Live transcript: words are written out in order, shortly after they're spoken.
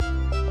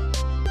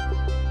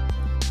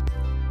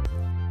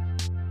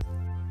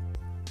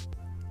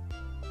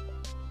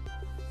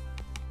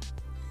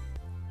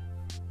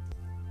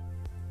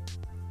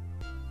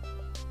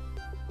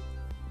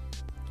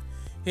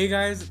Hey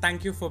guys,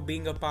 thank you for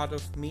being a part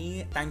of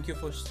me. Thank you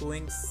for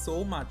showing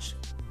so much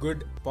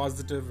good,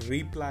 positive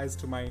replies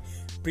to my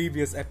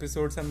previous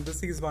episodes. And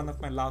this is one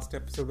of my last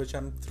episodes, which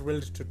I'm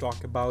thrilled to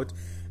talk about.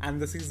 And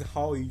this is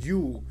how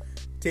you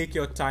take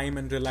your time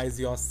and realize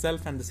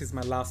yourself. And this is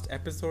my last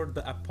episode,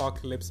 the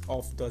apocalypse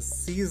of the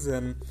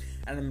season.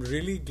 And I'm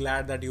really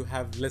glad that you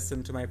have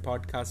listened to my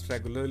podcast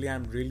regularly.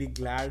 I'm really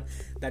glad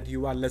that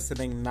you are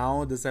listening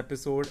now. This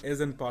episode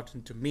is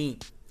important to me.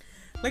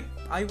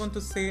 I want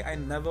to say, I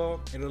never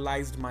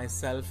realized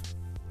myself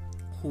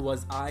who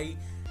was I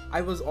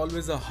was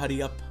always a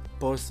hurry up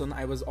person.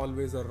 I was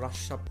always a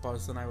rush up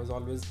person. I was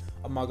always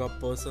a mug up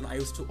person. I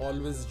used to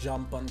always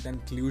jump on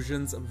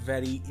conclusions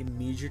very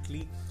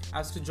immediately.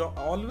 As to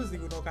always,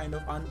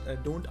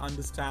 don't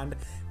understand,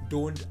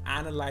 don't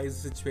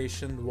analyze the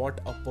situation,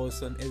 what a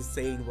person is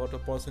saying, what a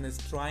person is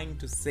trying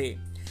to say.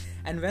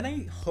 And when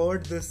I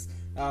heard this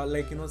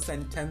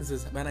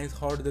sentences, when I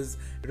heard these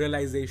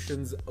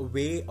realizations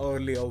way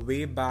earlier,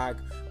 way back,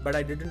 but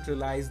I didn't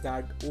realize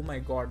that, oh my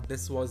god,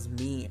 this was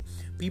me.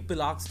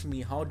 People asked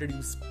me, how did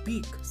you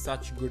speak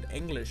such good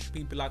English?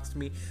 People asked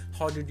me,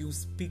 how did you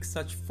speak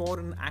such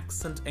foreign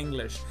accent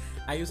English?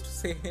 I used to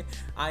say,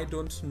 I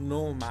don't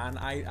know, man.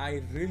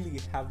 I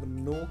really have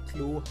no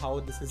clue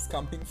how this is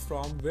coming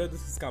from, where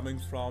this is coming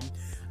from.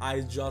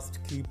 I just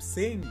keep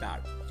saying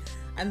that.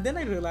 And then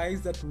I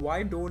realized that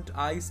why don't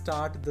I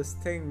start this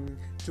thing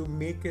to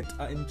make it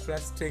an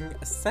interesting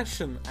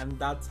session? And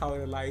that's how I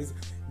realized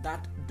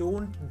that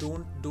don't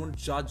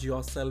judge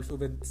yourself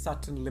with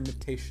certain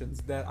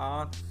limitations. There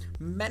are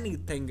many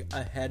things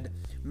ahead,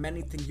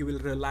 many things you will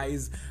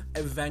realize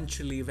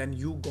eventually when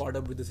you got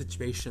up with the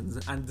situations,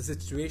 and the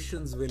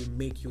situations will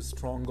make you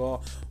stronger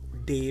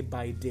day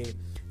by day.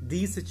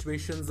 These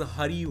situations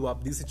hurry you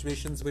up. These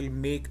situations will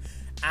make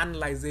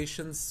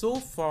analyzation so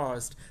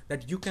fast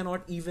that you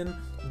cannot even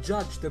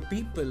judge the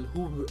people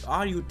who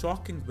are you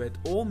talking with,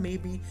 or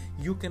maybe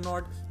you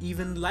cannot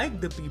even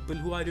like the people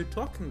who are you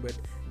talking with.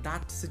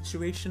 That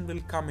situation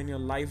will come in your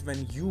life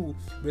when you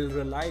will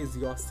realize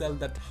yourself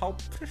that how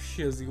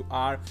precious you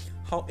are,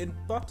 how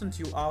important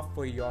you are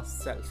for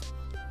yourself.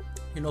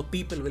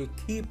 People will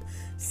keep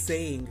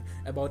saying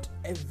about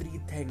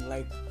everything,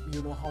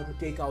 how to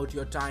take out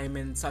your time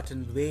in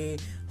certain way,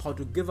 how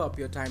to give up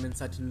your time in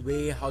certain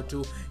way, how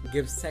to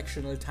give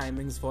sectional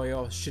timings for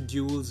your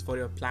schedules, for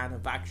your plan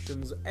of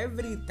actions,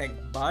 everything.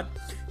 But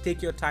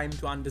take your time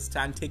to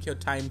understand, take your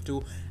time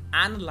to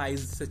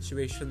analyze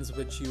situations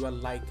which you are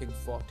liking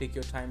for. Take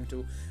your time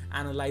to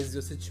analyze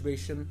your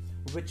situation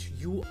which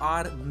you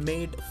are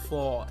made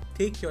for.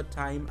 Take your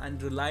time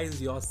and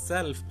realize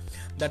yourself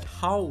that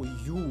how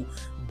you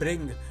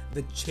bring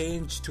the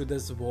change to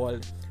this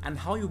world and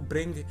how you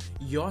bring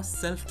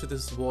yourself to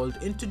this world.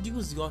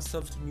 Introduce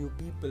yourself to new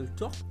people,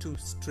 talk to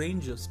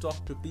strangers,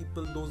 talk to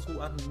people, those who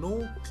have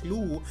no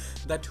clue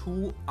that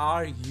who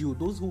are you,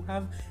 those who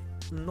have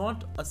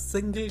not a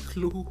single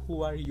clue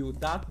who are you.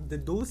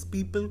 Those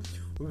people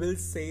will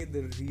say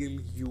the real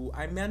you.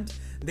 I meant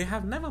they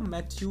have never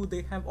met you.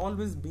 They have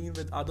always been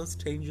with other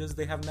strangers.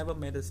 They have never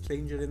met a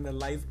stranger in their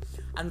life,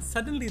 and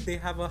suddenly they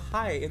have a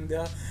hi in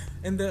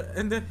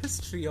their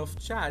history of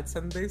chats,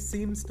 and they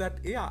seems that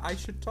I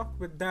should talk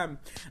with them.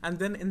 And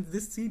then in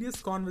this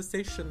serious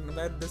conversation,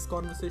 where this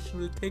conversation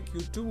will take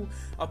you to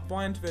a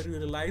point where you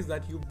realize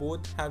that you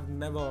both have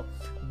never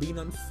been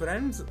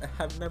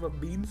have never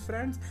been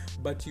friends,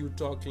 but you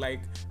talk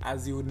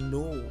as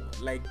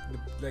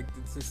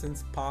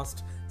since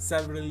past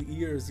several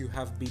years you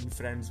have been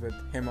friends with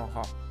him or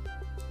her.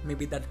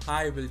 Maybe that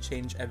hi will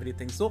change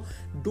everything. So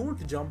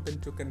don't jump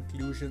into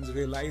conclusions.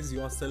 Realize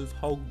yourself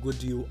how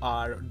good you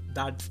are.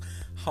 That's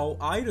how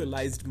I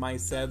realized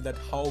myself, that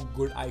how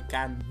good I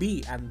can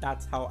be, and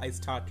that's how I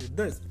started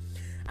this.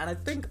 And I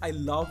think I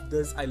love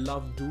this. I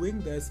love doing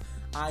this.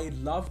 I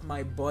love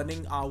my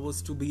burning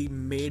hours to be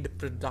made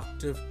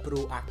productive,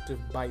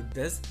 proactive by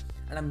this.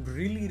 And I'm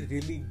really,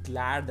 really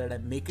glad that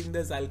I'm making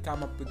this. I'll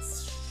come up with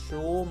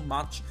so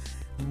much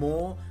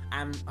more.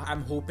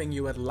 I'm hoping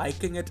you are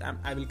liking it.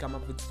 I will come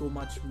up with so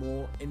much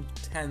more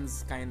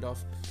intense kind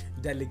of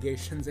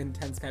delegations,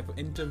 intense kind of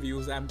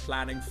interviews. I'm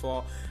planning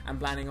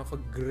of a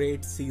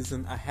great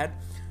season ahead.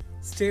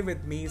 Stay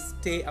with me,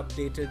 stay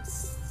updated,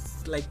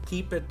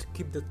 keep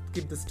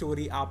the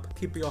story up,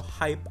 keep your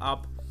hype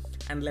up,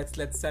 and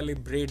let's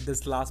celebrate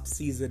this last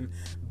season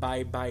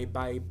by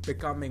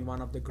becoming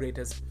one of the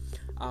greatest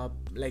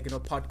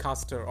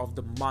podcaster of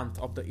the month,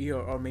 of the year,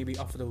 or maybe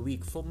of the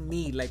week. For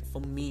me, it's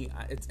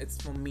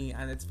for me,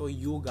 and it's for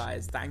you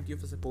guys. Thank you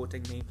for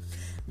supporting me.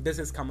 This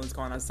is Kamal's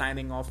Corner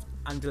signing off.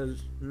 Until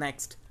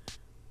next,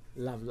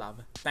 love.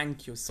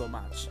 Thank you so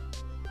much.